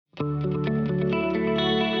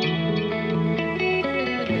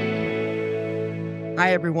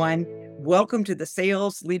Hi, everyone. Welcome to the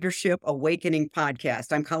Sales Leadership Awakening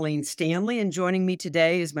podcast. I'm Colleen Stanley, and joining me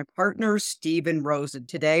today is my partner, Stephen Rosen.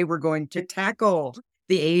 Today, we're going to tackle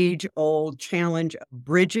the age-old challenge of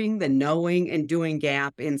bridging the knowing and doing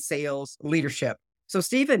gap in sales leadership. So,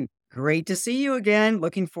 Stephen, great to see you again.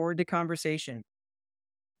 Looking forward to conversation.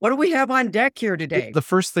 What do we have on deck here today? The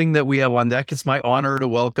first thing that we have on deck, it's my honor to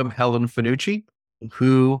welcome Helen Fanucci,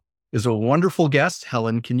 who is a wonderful guest.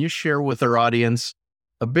 Helen, can you share with our audience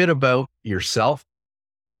a bit about yourself,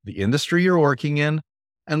 the industry you're working in,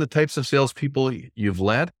 and the types of salespeople you've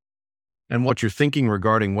led, and what you're thinking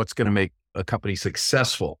regarding what's going to make a company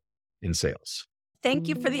successful in sales? Thank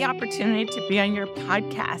you for the opportunity to be on your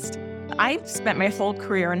podcast. I've spent my whole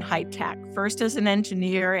career in high tech, first as an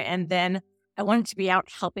engineer, and then I wanted to be out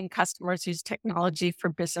helping customers use technology for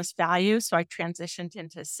business value. So I transitioned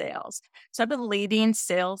into sales. So I've been leading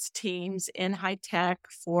sales teams in high tech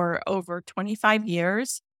for over 25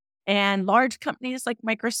 years, and large companies like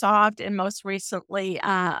Microsoft, and most recently,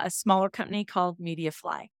 a smaller company called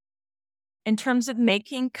Mediafly. In terms of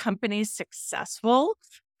making companies successful,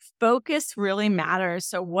 focus really matters.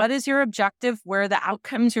 So what is your objective? Where are the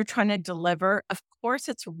outcomes you're trying to deliver? Of course,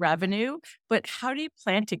 it's revenue, but how do you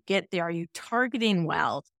plan to get there? Are you targeting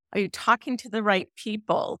well? Are you talking to the right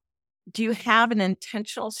people? Do you have an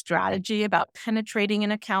intentional strategy about penetrating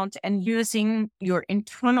an account and using your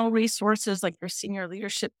internal resources like your senior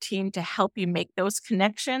leadership team to help you make those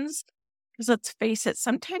connections? Because let's face it,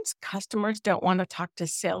 sometimes customers don't want to talk to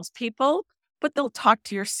salespeople, but they'll talk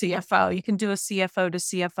to your CFO. You can do a CFO to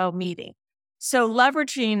CFO meeting. So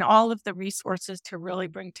leveraging all of the resources to really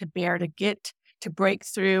bring to bear to get to break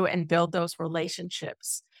through and build those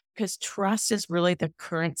relationships, because trust is really the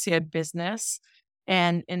currency of business.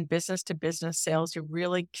 And in business to business sales, you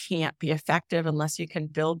really can't be effective unless you can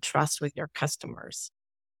build trust with your customers.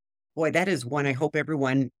 Boy, that is one I hope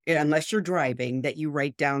everyone, unless you're driving, that you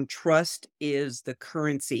write down trust is the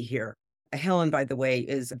currency here. Helen, by the way,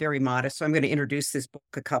 is very modest, so I'm going to introduce this book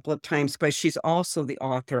a couple of times, but she's also the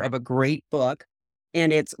author of a great book,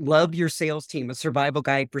 and it's Love Your Sales Team, a survival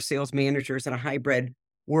guide for sales managers in a hybrid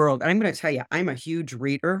world. And I'm going to tell you, I'm a huge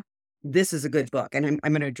reader. This is a good book, and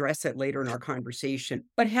I'm going to address it later in our conversation.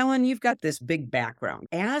 But Helen, you've got this big background.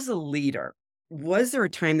 As a leader, was there a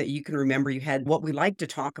time that you can remember you had what we like to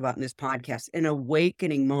talk about in this podcast, an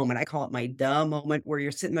awakening moment? I call it my duh moment, where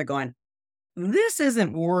you're sitting there going, this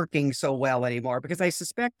isn't working so well anymore, because I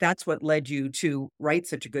suspect that's what led you to write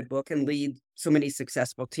such a good book and lead so many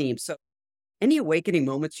successful teams. So any awakening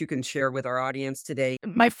moments you can share with our audience today?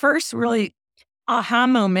 My first really aha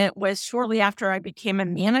moment was shortly after I became a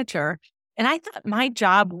manager, and I thought my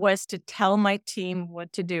job was to tell my team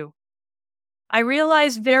what to do. I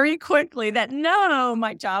realized very quickly that no,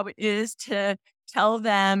 my job is to tell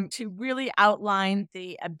them to really outline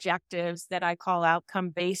the objectives that I call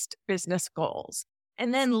outcome-based business goals,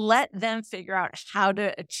 and then let them figure out how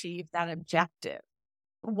to achieve that objective.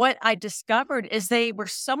 What I discovered is they were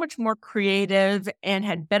so much more creative and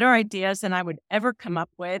had better ideas than I would ever come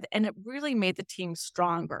up with, and it really made the team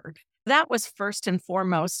stronger. That was first and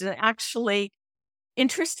foremost. And actually,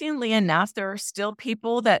 interestingly enough, there are still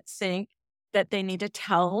people that think that they need to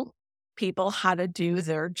tell people how to do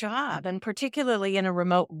their job. And particularly in a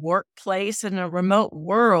remote workplace, in a remote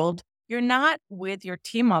world, you're not with your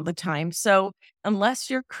team all the time. So unless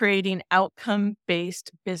you're creating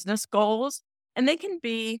outcome-based business goals, and they can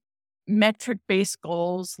be metric-based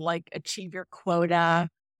goals like achieve your quota,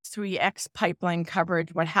 3x pipeline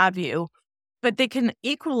coverage, what have you, but they can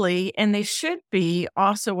equally, and they should be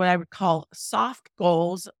also what I would call soft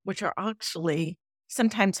goals, which are actually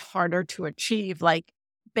sometimes harder to achieve, like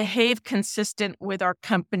behave consistent with our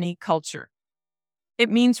company culture. It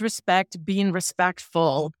means respect, being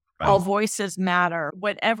respectful, all voices matter,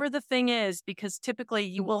 whatever the thing is, because typically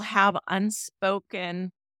you will have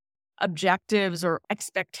unspoken objectives or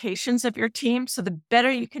expectations of your team. So the better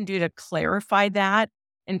you can do to clarify that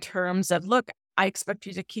in terms of, look, I expect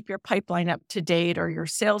you to keep your pipeline up to date or your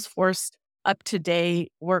sales force up to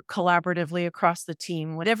date, work collaboratively across the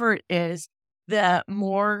team, whatever it is, the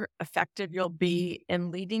more effective you'll be in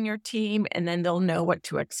leading your team, and then they'll know what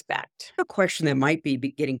to expect. A question that might be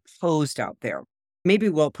getting posed out there. Maybe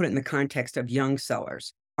we'll put it in the context of young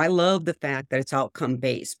sellers. I love the fact that it's outcome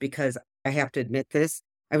based, because I have to admit this.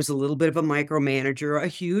 I was a little bit of a micromanager, a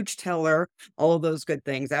huge teller, all of those good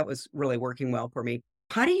things. That was really working well for me.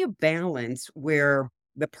 How do you balance where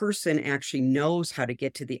the person actually knows how to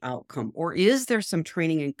get to the outcome? Or is there some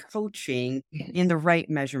training and coaching in the right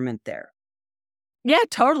measurement there? Yeah,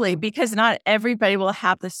 totally. Because not everybody will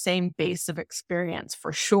have the same base of experience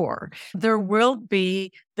for sure. There will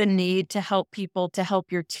be the need to help people, to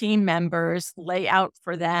help your team members lay out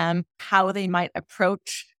for them how they might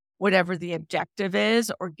approach whatever the objective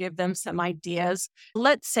is or give them some ideas.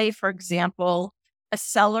 Let's say, for example, a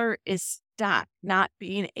seller is stuck not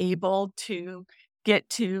being able to get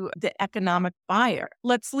to the economic buyer.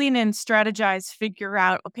 Let's lean in, strategize, figure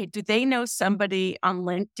out, okay, do they know somebody on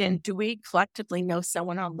LinkedIn? Do we collectively know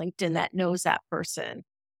someone on LinkedIn that knows that person?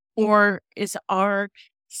 Or is our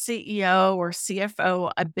CEO or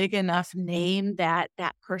CFO a big enough name that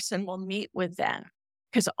that person will meet with them?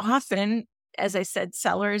 Because often, as I said,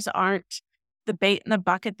 sellers aren't the bait in the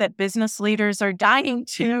bucket that business leaders are dying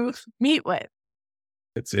to meet with.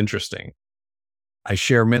 It's interesting. I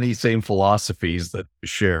share many same philosophies that you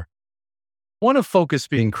share. One of focus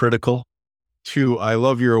being critical. Two, I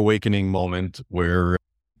love your awakening moment where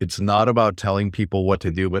it's not about telling people what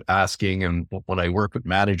to do, but asking. And when I work with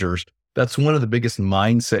managers, that's one of the biggest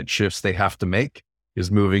mindset shifts they have to make,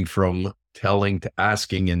 is moving from telling to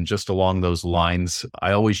asking. And just along those lines,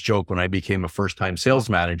 I always joke, when I became a first-time sales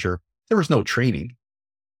manager, there was no training,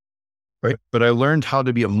 right? But I learned how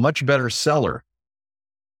to be a much better seller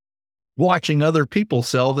watching other people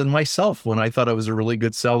sell than myself when I thought I was a really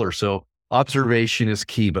good seller. So observation is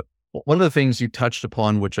key. But one of the things you touched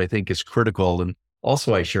upon, which I think is critical, and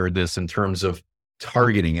also I shared this in terms of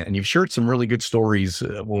targeting it, and you've shared some really good stories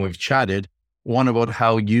when we've chatted. One about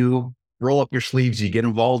how you roll up your sleeves, you get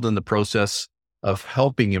involved in the process of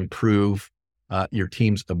helping improve your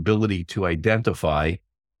team's ability to identify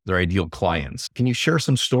their ideal clients. Can you share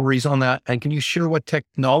some stories on that? And can you share what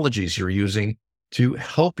technologies you're using to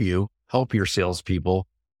help your salespeople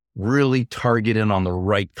really target in on the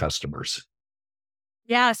right customers?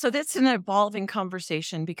 Yeah, so that's an evolving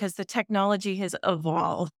conversation because the technology has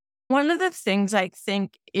evolved. One of the things I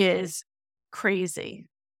think is crazy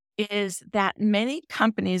is that many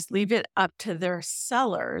companies leave it up to their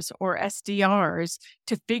sellers or SDRs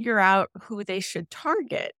to figure out who they should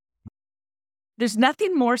target. There's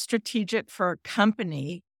nothing more strategic for a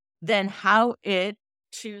company than how it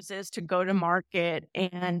chooses to go to market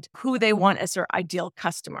and who they want as their ideal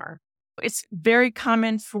customer. It's very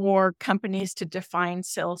common for companies to define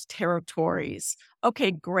sales territories.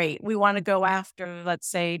 Okay, great. We want to go after, let's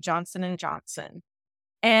say, Johnson and Johnson.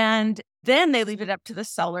 And then they leave it up to the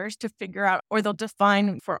sellers to figure out, or they'll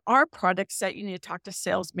define, for our product set, you need to talk to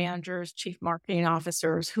sales managers, chief marketing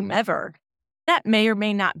officers, whomever. That may or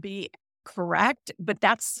may not be correct, but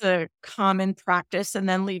that's the common practice. And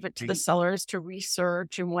then leave it to the sellers to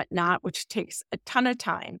research and whatnot, which takes a ton of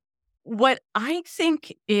time. What I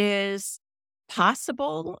think is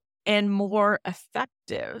possible and more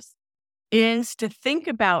effective is to think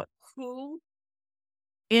about who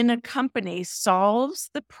in a company solves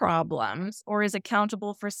the problems or is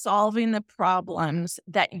accountable for solving the problems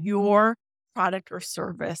that your product or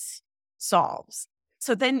service solves.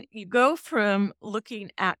 So then you go from looking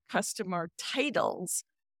at customer titles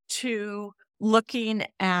to looking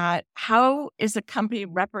at how is a company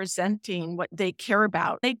representing what they care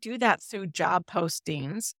about. They do that through job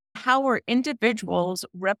postings. How are individuals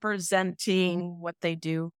representing what they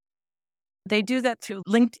do? They do that through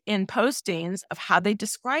LinkedIn postings of how they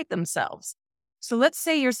describe themselves. So let's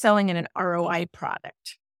say you're selling an ROI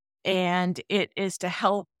product and it is to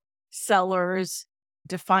help sellers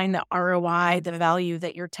define the ROI, the value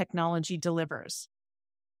that your technology delivers.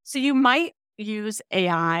 So you might use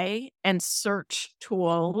AI and search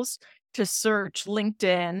tools to search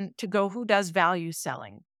LinkedIn to go, who does value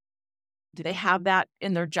selling? Do they have that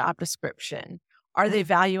in their job description? Are they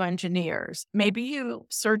value engineers? Maybe you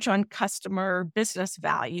search on customer business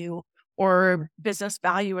value or business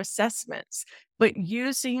value assessments, but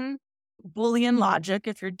using Boolean logic,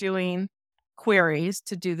 if you're doing queries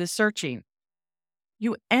to do the searching,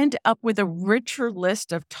 you end up with a richer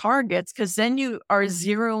list of targets because then you are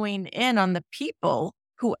zeroing in on the people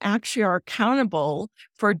who actually are accountable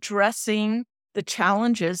for addressing the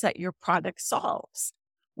challenges that your product solves.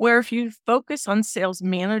 Where if you focus on sales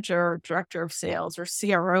manager or director of sales or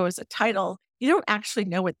CRO as a title, you don't actually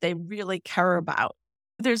know what they really care about.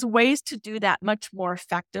 There's ways to do that much more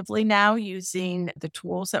effectively now using the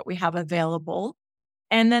tools that we have available.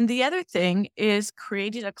 And then the other thing is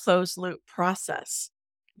creating a closed loop process.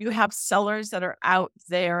 You have sellers that are out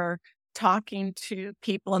there talking to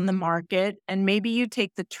people in the market, and maybe you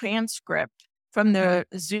take the transcript from the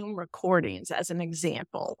Zoom recordings as an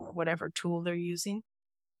example, or whatever tool they're using.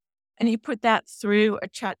 And you put that through a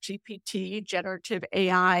ChatGPT, generative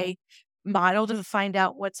AI model to find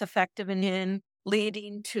out what's effective and in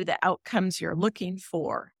leading to the outcomes you're looking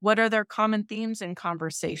for? What are their common themes in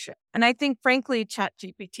conversation? And I think, frankly,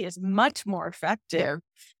 ChatGPT is much more effective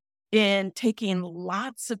in taking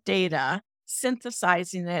lots of data,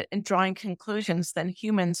 synthesizing it, and drawing conclusions than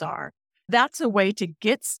humans are. That's a way to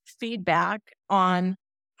get feedback on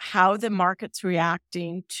how the market's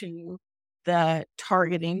reacting to the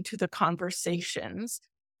targeting, to the conversations.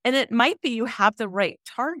 And it might be you have the right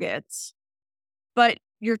targets, but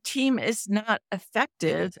your team is not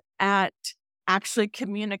effective at actually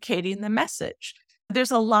communicating the message.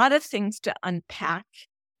 There's a lot of things to unpack.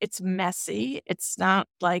 It's messy. It's not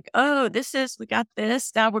like, oh, we got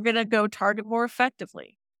this. Now we're going to go target more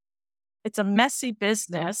effectively. It's a messy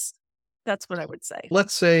business. That's what I would say.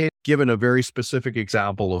 Let's say, given a very specific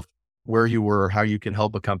example of where you were, how you can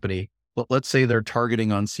help a company, let's say they're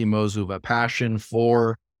targeting on CMOs who have a passion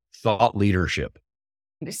for thought leadership.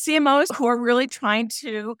 CMOs who are really trying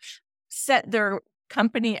to set their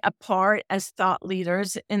company apart as thought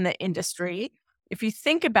leaders in the industry. If you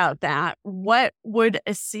think about that, what would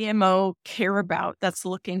a CMO care about that's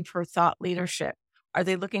looking for thought leadership? Are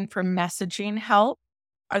they looking for messaging help?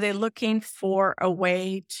 Are they looking for a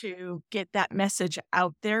way to get that message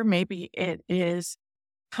out there? Maybe it is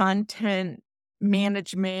content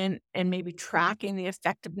management and maybe tracking the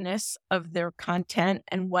effectiveness of their content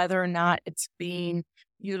and whether or not it's being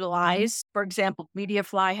utilized. For example,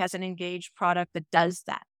 Mediafly has an Engage product that does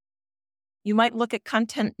that. You might look at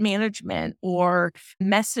content management or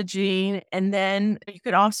messaging, and then you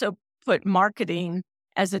could also put marketing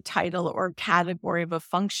as a title or category of a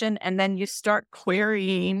function, and then you start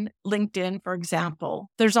querying LinkedIn, for example.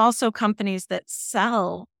 There's also companies that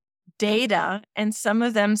sell data, and some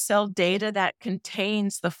of them sell data that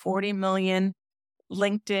contains the 40 million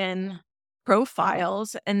LinkedIn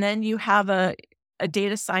profiles, and then you have a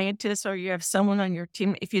data scientist or you have someone on your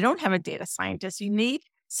team. If you don't have a data scientist, you need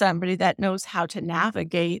somebody that knows how to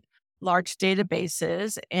navigate large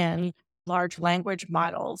databases and large language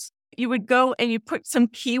models. You would go and you put some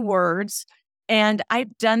keywords, and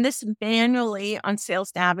I've done this manually on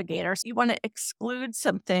Sales Navigator. You want to exclude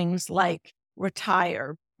some things like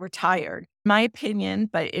retired. My opinion,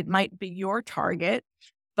 but it might be your target.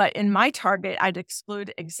 But in my target, I'd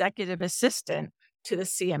exclude executive assistant to the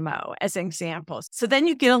CMO as examples. So then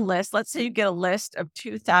you get a list. Let's say you get a list of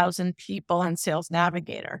 2,000 people on Sales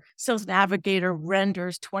Navigator. Sales Navigator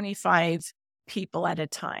renders 25 people at a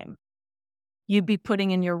time. You'd be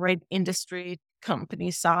putting in your right industry, company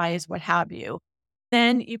size, what have you.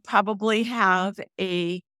 Then you probably have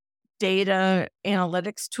a data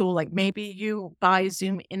analytics tool, like maybe you buy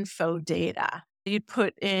Zoom Info data. You'd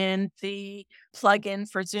put in the plugin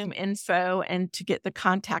for Zoom Info and to get the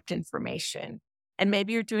contact information. And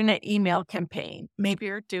maybe you're doing an email campaign. Maybe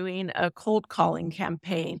you're doing a cold calling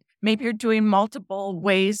campaign. Maybe you're doing multiple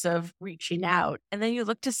ways of reaching out. And then you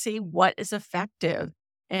look to see what is effective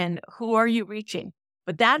and who are you reaching.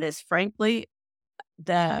 But that is frankly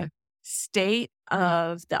the state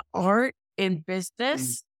of the art in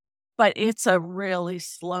business, but it's a really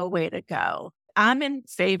slow way to go. I'm in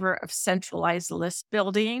favor of centralized list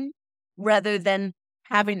building rather than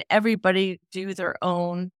having everybody do their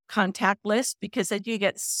own contact list, because then you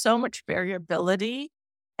get so much variability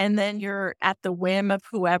and then you're at the whim of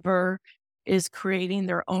whoever is creating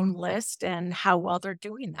their own list and how well they're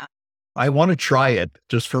doing that. I want to try it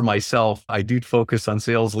just for myself. I do focus on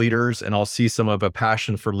sales leaders and I'll see some of a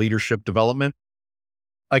passion for leadership development.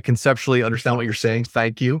 I conceptually understand what you're saying.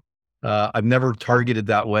 Thank you. I've never targeted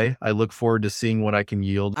that way. I look forward to seeing what I can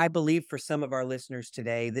yield. I believe for some of our listeners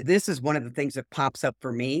today that this is one of the things that pops up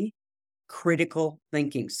for me, critical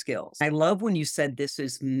thinking skills. I love when you said this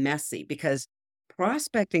is messy, because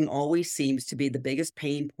prospecting always seems to be the biggest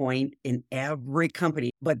pain point in every company.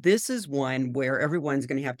 But this is one where everyone's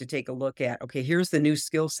going to have to take a look at, okay, here's the new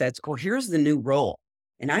skill sets, or here's the new role.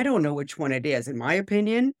 And I don't know which one it is. In my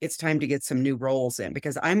opinion, it's time to get some new roles in,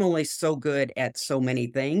 because I'm only so good at so many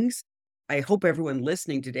things. I hope everyone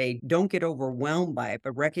listening today don't get overwhelmed by it,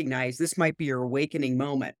 but recognize this might be your awakening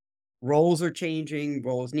moment. Roles are changing,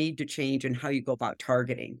 roles need to change, and how you go about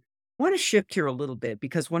targeting. I want to shift here a little bit,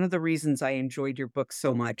 because one of the reasons I enjoyed your book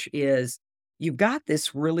so much is you've got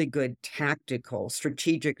this really good tactical,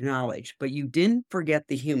 strategic knowledge, but you didn't forget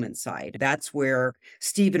the human side. That's where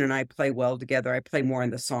Stephen and I play well together. I play more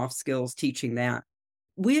on the soft skills, teaching that.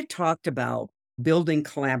 We had talked about building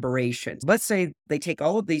collaborations. Let's say they take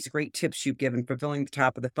all of these great tips you've given for filling the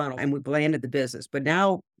top of the funnel and we've landed the business. But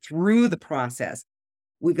now through the process,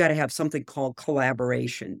 we've got to have something called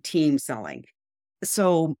collaboration, team selling.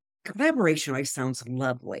 So collaboration always sounds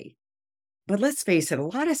lovely. But let's face it, a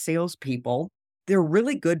lot of salespeople They're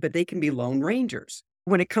really good, but they can be lone rangers.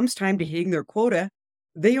 When it comes time to hitting their quota,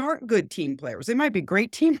 they aren't good team players. They might be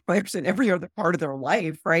great team players in every other part of their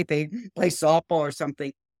life, right? They play softball or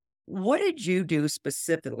something. What did you do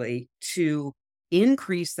specifically to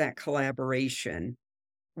increase that collaboration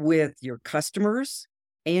with your customers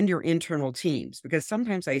and your internal teams? Because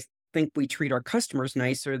sometimes I think we treat our customers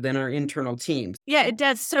nicer than our internal teams. Yeah, it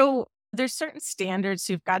does. So there's certain standards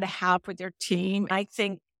you've got to have with your team. I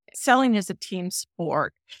think selling is a team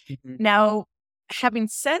sport. Mhm. Now, having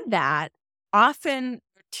said that, often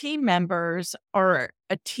team members are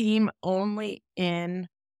a team only in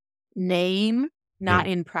name, not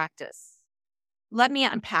in practice. Let me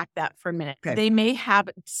unpack that for a minute. Okay. They may have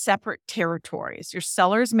separate territories. Your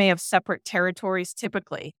sellers may have separate territories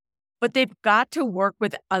typically, but they've got to work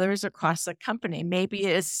with others across the company, maybe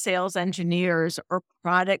as sales engineers or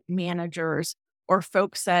product managers or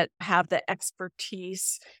folks that have the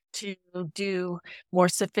expertise to do more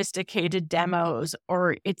sophisticated demos,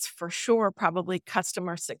 or it's for sure probably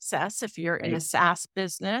customer success if you're in a Right. SaaS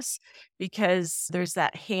business, because there's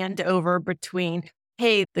that handover between,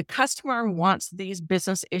 hey, the customer wants these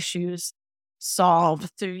business issues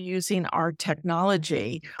solved through using our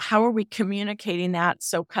technology. How are we communicating that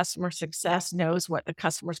so customer success knows what the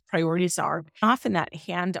customer's priorities are? Often that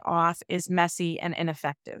handoff is messy and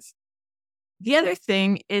ineffective. The other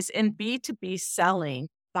thing is in B2B selling,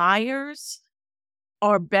 buyers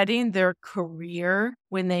are betting their career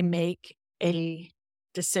when they make a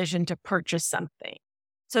decision to purchase something.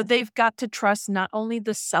 So they've got to trust not only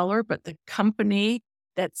the seller, but the company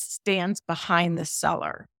that stands behind the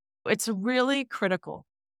seller. It's really critical.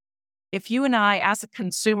 If you and I, as a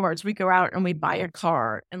consumers, we go out and we buy a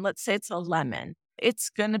car, and let's say it's a lemon,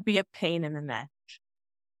 it's going to be a pain in the neck.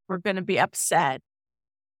 We're going to be upset,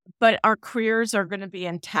 but our careers are going to be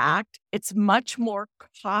intact. It's much more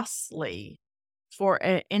costly for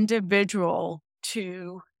an individual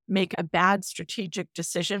to make a bad strategic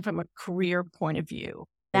decision from a career point of view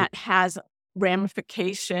that has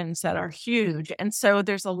ramifications that are huge. And so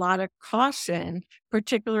there's a lot of caution,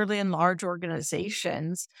 particularly in large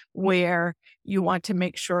organizations where you want to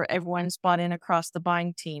make sure everyone's bought in across the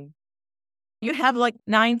buying team. You have like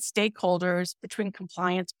 9 stakeholders between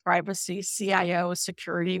compliance, privacy, CIO,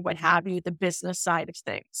 security, what have you, the business side of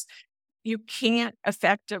things. You can't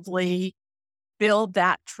effectively build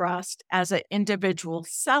that trust as an individual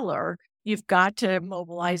seller. You've got to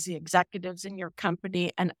mobilize the executives in your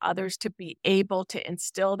company and others to be able to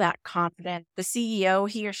instill that confidence. The CEO,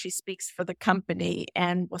 he or she speaks for the company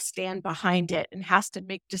and will stand behind it and has to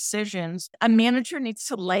make decisions. A manager needs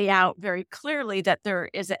to lay out very clearly that there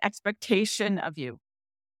is an expectation of you.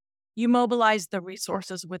 You mobilize the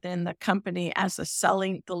resources within the company as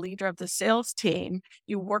the leader of the sales team.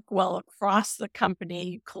 You work well across the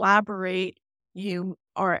company, you collaborate, you're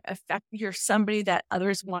somebody that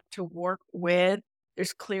others want to work with.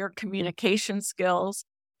 There's clear communication skills.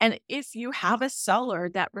 And if you have a seller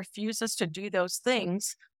that refuses to do those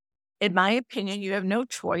things, in my opinion, you have no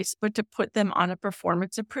choice but to put them on a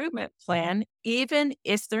performance improvement plan, even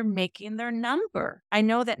if they're making their number. I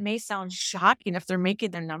know that may sound shocking if they're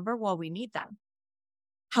making their number. Well, we need them.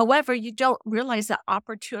 However, you don't realize the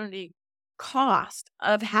opportunity cost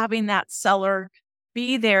of having that seller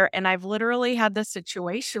be there. And I've literally had the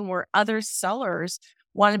situation where other sellers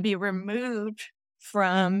want to be removed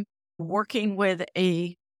from working with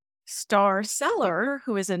a star seller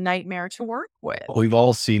who is a nightmare to work with. We've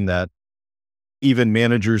all seen that. Even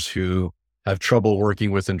managers who have trouble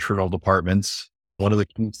working with internal departments, one of the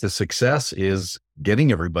keys to success is getting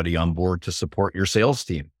everybody on board to support your sales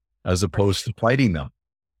team as opposed to fighting them.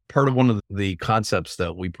 Part of one of the concepts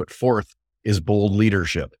that we put forth is bold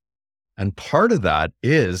leadership. And part of that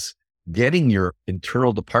is getting your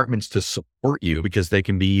internal departments to support you, because they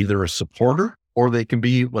can be either a supporter or they can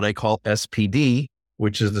be what I call SPD,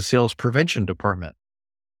 which is the sales prevention department.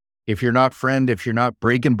 If you're not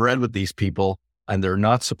breaking bread with these people and they're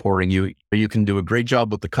not supporting you, you can do a great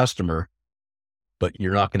job with the customer, but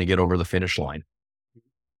you're not going to get over the finish line.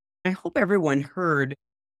 I hope everyone heard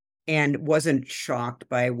and wasn't shocked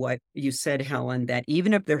by what you said, Helen, that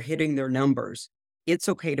even if they're hitting their numbers, it's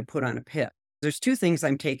okay to put on a PIP. There's 2 things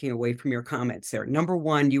I'm taking away from your comments there. Number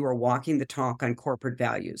 1, you are walking the talk on corporate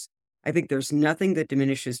values. I think there's nothing that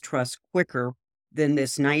diminishes trust quicker than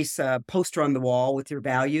this nice poster on the wall with your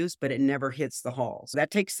values, but it never hits the halls.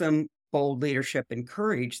 That takes some bold leadership and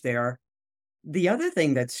courage there. The other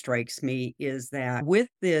thing that strikes me is that with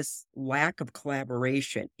this lack of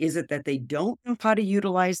collaboration, is it that they don't know how to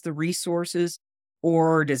utilize the resources,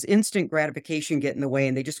 or does instant gratification get in the way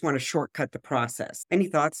and they just want to shortcut the process? Any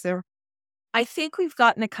thoughts there? I think we've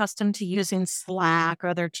gotten accustomed to using Slack or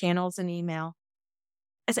other channels in email.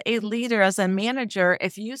 As a leader, as a manager,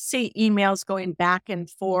 if you see emails going back and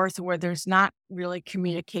forth where there's not really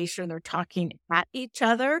communication, they're talking at each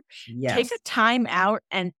other, take Yes. a time out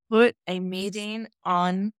and put a meeting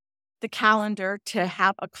on the calendar to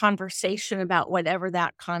have a conversation about whatever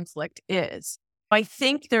that conflict is. I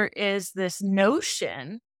think there is this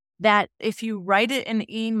notion that if you write it in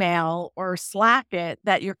email or Slack it,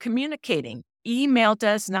 that you're communicating. Email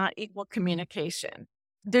does not equal communication.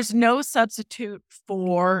 There's no substitute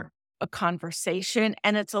for a conversation,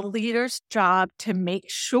 and it's a leader's job to make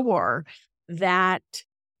sure that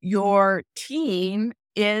your team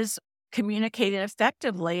is communicating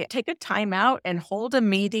effectively. Take a time out and hold a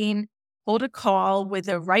meeting, hold a call with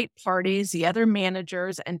the right parties, the other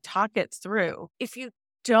managers, and talk it through. If you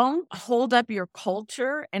don't hold up your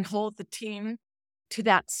culture and hold the team to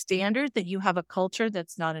that standard, that you have a culture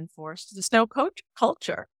that's not enforced, there's no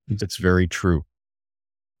culture. It's very true.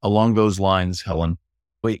 Along those lines, Helen,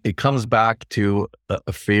 it comes back to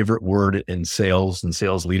a favorite word in sales and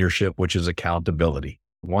sales leadership, which is accountability.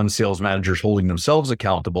 One, sales managers holding themselves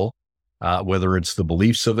accountable, whether it's the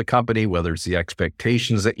beliefs of the company, whether it's the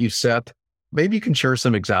expectations that you set. Maybe you can share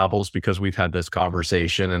some examples, because we've had this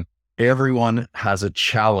conversation and everyone has a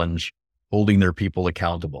challenge holding their people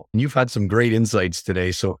accountable. And you've had some great insights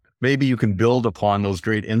today, so maybe you can build upon those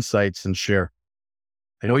great insights and share.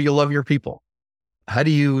 I know you love your people. How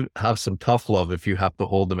do you have some tough love if you have to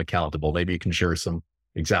hold them accountable? Maybe you can share some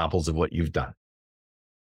examples of what you've done.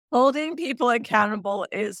 Holding people accountable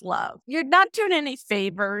is love. You're not doing any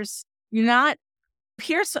favors.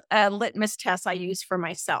 Here's a litmus test I use for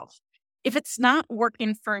myself. If it's not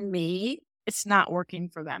working for me, it's not working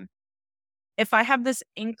for them. If I have this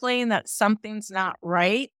inkling that something's not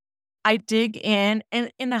right, I dig in,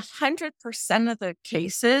 and in 100% of the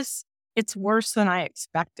cases, it's worse than I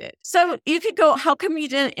expected. So you could go, how come you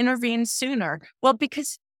didn't intervene sooner? Well,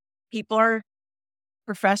 because people are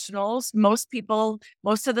professionals. Most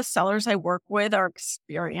of the sellers I work with are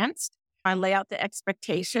experienced. I lay out the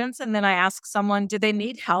expectations, and then I ask someone, do they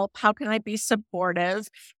need help? How can I be supportive?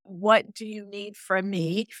 What do you need from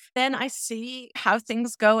me? Then I see how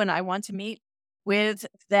things go, and I want to meet with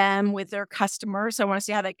them, with their customers. I want to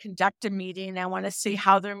see how they conduct a meeting. I want to see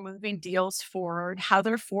how they're moving deals forward, how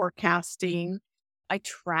they're forecasting. I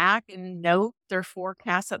track and note their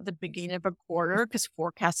forecasts at the beginning of a quarter, because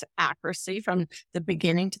forecast accuracy from the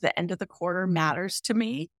beginning to the end of the quarter matters to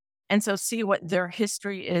me. And so see what their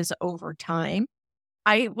history is over time.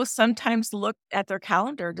 I will sometimes look at their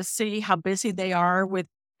calendar to see how busy they are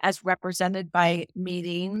as represented by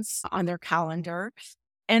meetings on their calendar.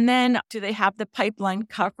 And then, do they have the pipeline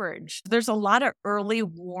coverage? There's a lot of early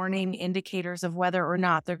warning indicators of whether or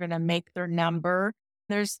not they're going to make their number.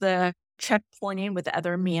 There's the checkpointing with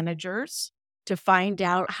other managers to find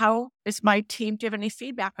out, how is my team? Do you have any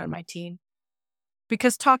feedback on my team?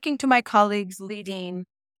 Because talking to my colleagues leading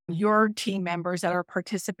your team members that are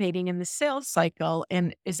participating in the sales cycle,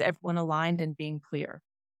 and is everyone aligned and being clear?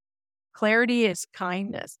 Clarity is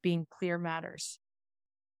kindness. Being clear matters.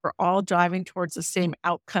 We're all driving towards the same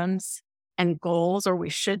outcomes and goals, or we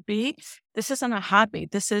should be. This isn't a hobby.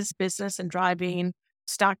 This is business and driving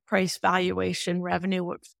stock price, valuation,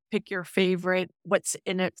 revenue. Pick your favorite. What's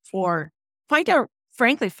in it for? Find out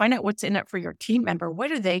what's in it for your team member. What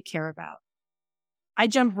do they care about? I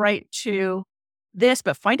jump right to this,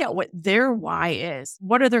 but find out what their why is.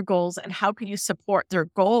 What are their goals, and how can you support their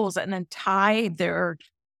goals, and then tie their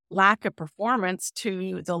lack of performance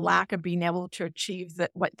to the lack of being able to achieve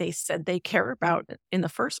what they said they care about in the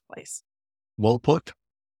first place. Well put.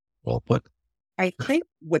 Well put. I think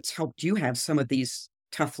what's helped you have some of these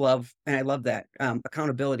tough love, and I love that,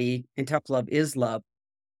 accountability and tough love is love,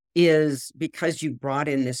 is because you brought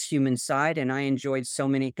in this human side. And I enjoyed so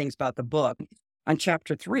many things about the book. On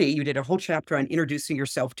chapter 3, you did a whole chapter on introducing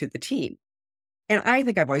yourself to the team. And I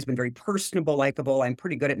think I've always been very personable, likable. I'm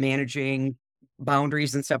pretty good at managing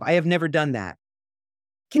boundaries and stuff. I have never done that.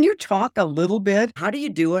 Can you talk a little bit? How do you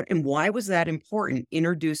do it? And why was that important,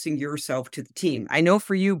 introducing yourself to the team? I know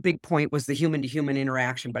for you, big point was the human to human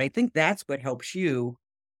interaction, but I think that's what helps you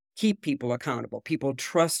keep people accountable. People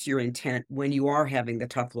trust your intent when you are having the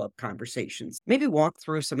tough love conversations. Maybe walk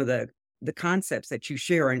through some of the concepts that you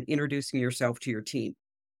share in introducing yourself to your team.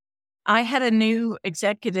 I had a new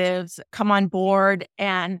executive come on board,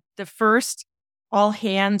 and the first all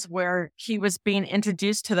hands where he was being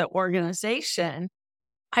introduced to the organization,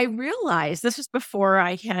 I realized this was before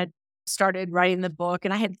I had started writing the book,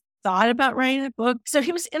 and I had thought about writing a book. So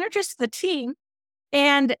he was introduced to the team,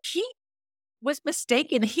 and he was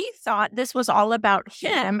mistaken. He thought this was all about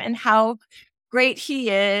him and how great he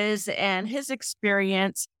is and his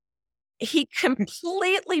experience. He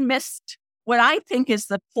completely missed what I think is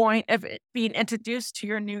the point of it being introduced to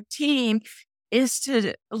your new team, is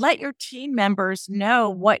to let your team members know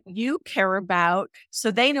what you care about so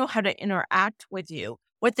they know how to interact with you,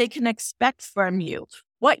 what they can expect from you,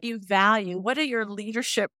 what you value, what are your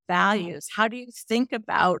leadership values, how do you think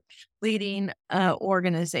about leading an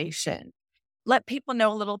organization. Let people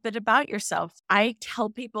know a little bit about yourself. I tell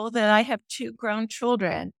people that I have 2 grown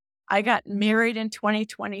children. I got married in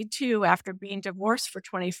 2022 after being divorced for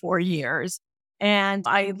 24 years. And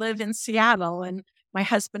I live in Seattle, and my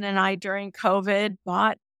husband and I during COVID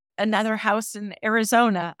bought another house in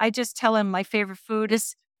Arizona. I just tell him my favorite food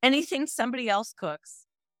is anything somebody else cooks.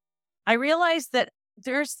 I realize that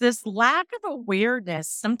there's this lack of awareness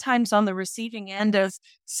sometimes on the receiving end of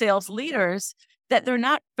sales leaders that they're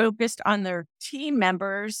not focused on their team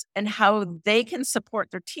members and how they can support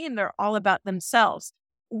their team. They're all about themselves.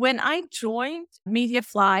 When I joined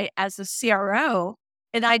Mediafly as a CRO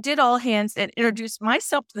and I did all hands and introduced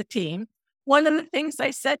myself to the team, one of the things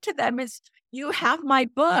I said to them is, you have my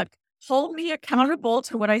book. Hold me accountable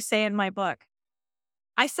to what I say in my book.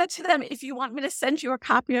 I said to them, if you want me to send you a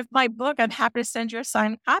copy of my book, I'm happy to send you a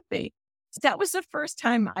signed copy. That was the first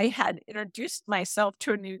time I had introduced myself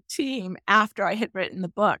to a new team after I had written the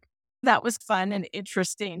book. That was fun and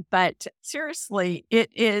interesting. But seriously, it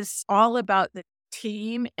is all about the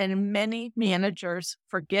team, and many managers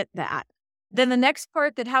forget that. Then the next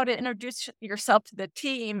part, that how to introduce yourself to the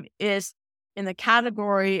team, is in the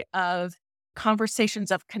category of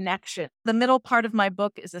conversations of connection. The middle part of my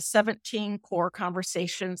book is the 17 core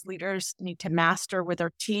conversations leaders need to master with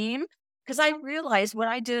their team. Because I realized what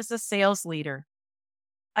I did as a sales leader,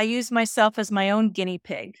 I use myself as my own guinea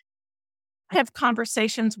pig. I have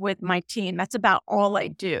conversations with my team. That's about all I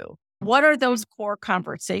do. What are those core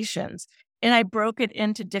conversations? And I broke it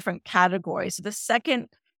into different categories. The second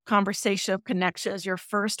conversation of connection is your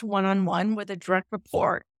first one-on-one with a direct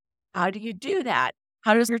report. How do you do that?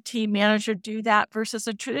 How does your team manager do that versus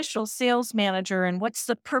a traditional sales manager? And what's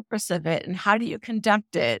the purpose of it? And how do you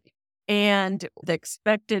conduct it? And the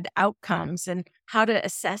expected outcomes and how to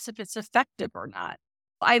assess if it's effective or not.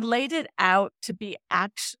 I laid it out to be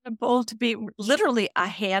actionable, to be literally a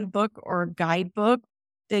handbook or a guidebook.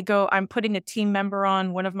 They go, I'm putting a team member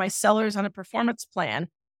on, one of my sellers on a performance plan.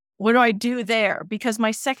 What do I do there? Because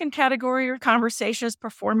my second category or conversation is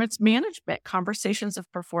performance management, conversations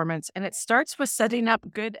of performance. And it starts with setting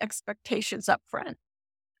up good expectations up front.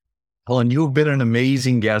 Helen, you've been an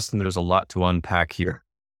amazing guest, and there's a lot to unpack here.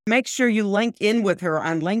 Make sure you link in with her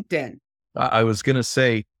on LinkedIn. I was going to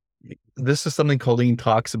say, this is something Colleen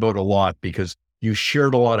talks about a lot, because you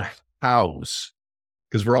shared a lot of hows,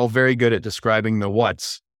 because we're all very good at describing the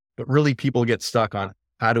what's, but really people get stuck on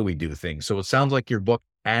how do we do things. So it sounds like your book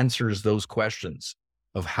answers those questions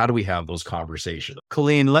of how do we have those conversations.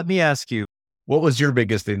 Colleen, let me ask you, what was your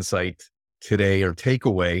biggest insight today or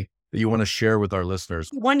takeaway that you want to share with our listeners?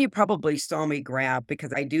 One you probably saw me grab,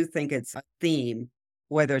 because I do think it's a theme,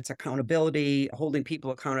 whether it's accountability, holding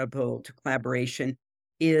people accountable to collaboration,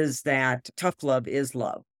 is that tough love is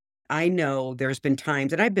love. I know there's been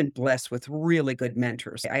times, and I've been blessed with really good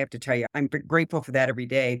mentors. I have to tell you, I'm grateful for that every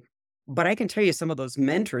day. But I can tell you, some of those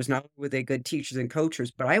mentors, not only were they good teachers and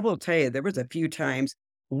coaches, but I will tell you, there was a few times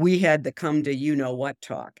we had to come to you-know-what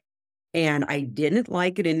talk. And I didn't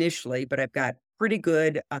like it initially, but I've got pretty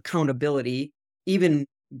good accountability, even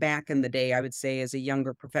back in the day, I would say, as a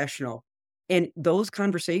younger professional. And those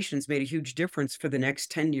conversations made a huge difference for the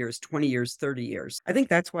next 10 years, 20 years, 30 years. I think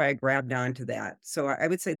that's why I grabbed onto that. So I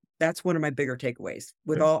would say that's one of my bigger takeaways.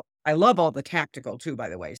 I love all the tactical too, by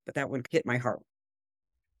the way, but that one hit my heart.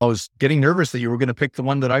 I was getting nervous that you were going to pick the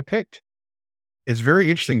one that I picked. It's very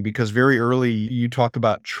interesting because very early you talk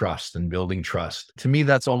about trust and building trust. To me,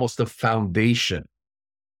 that's almost a foundation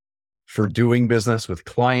for doing business with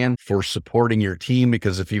clients, for supporting your team,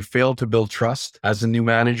 because if you fail to build trust as a new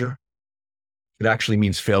manager, it actually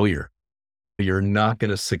means failure. You're not going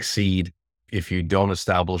to succeed if you don't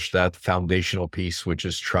establish that foundational piece, which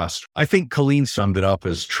is trust. I think Colleen summed it up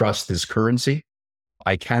as trust is currency.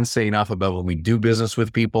 I can't say enough about when we do business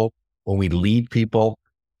with people, when we lead people,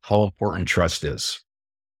 how important trust is.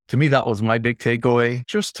 To me, that was my big takeaway.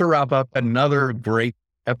 Just to wrap up another great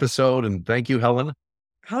episode, and thank you, Helen.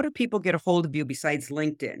 How do people get a hold of you besides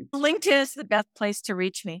LinkedIn? LinkedIn is the best place to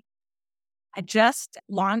reach me. I just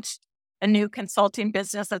launched a new consulting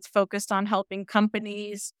business that's focused on helping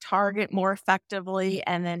companies target more effectively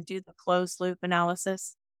and then do the closed loop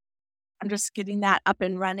analysis. I'm just getting that up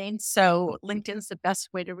and running. So LinkedIn's the best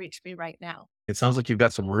way to reach me right now. It sounds like you've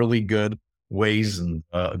got some really good ways and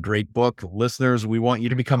a great book. Listeners, we want you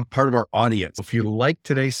to become part of our audience. If you like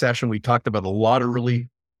today's session, we talked about a lot of really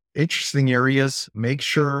interesting areas. Make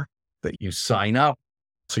sure that you sign up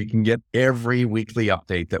so you can get every weekly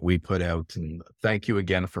update that we put out. And thank you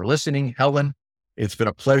again for listening. Helen, it's been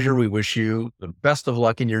a pleasure. We wish you the best of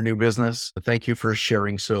luck in your new business. Thank you for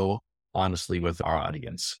sharing so honestly with our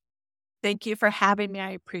audience. Thank you for having me.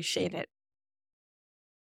 I appreciate it.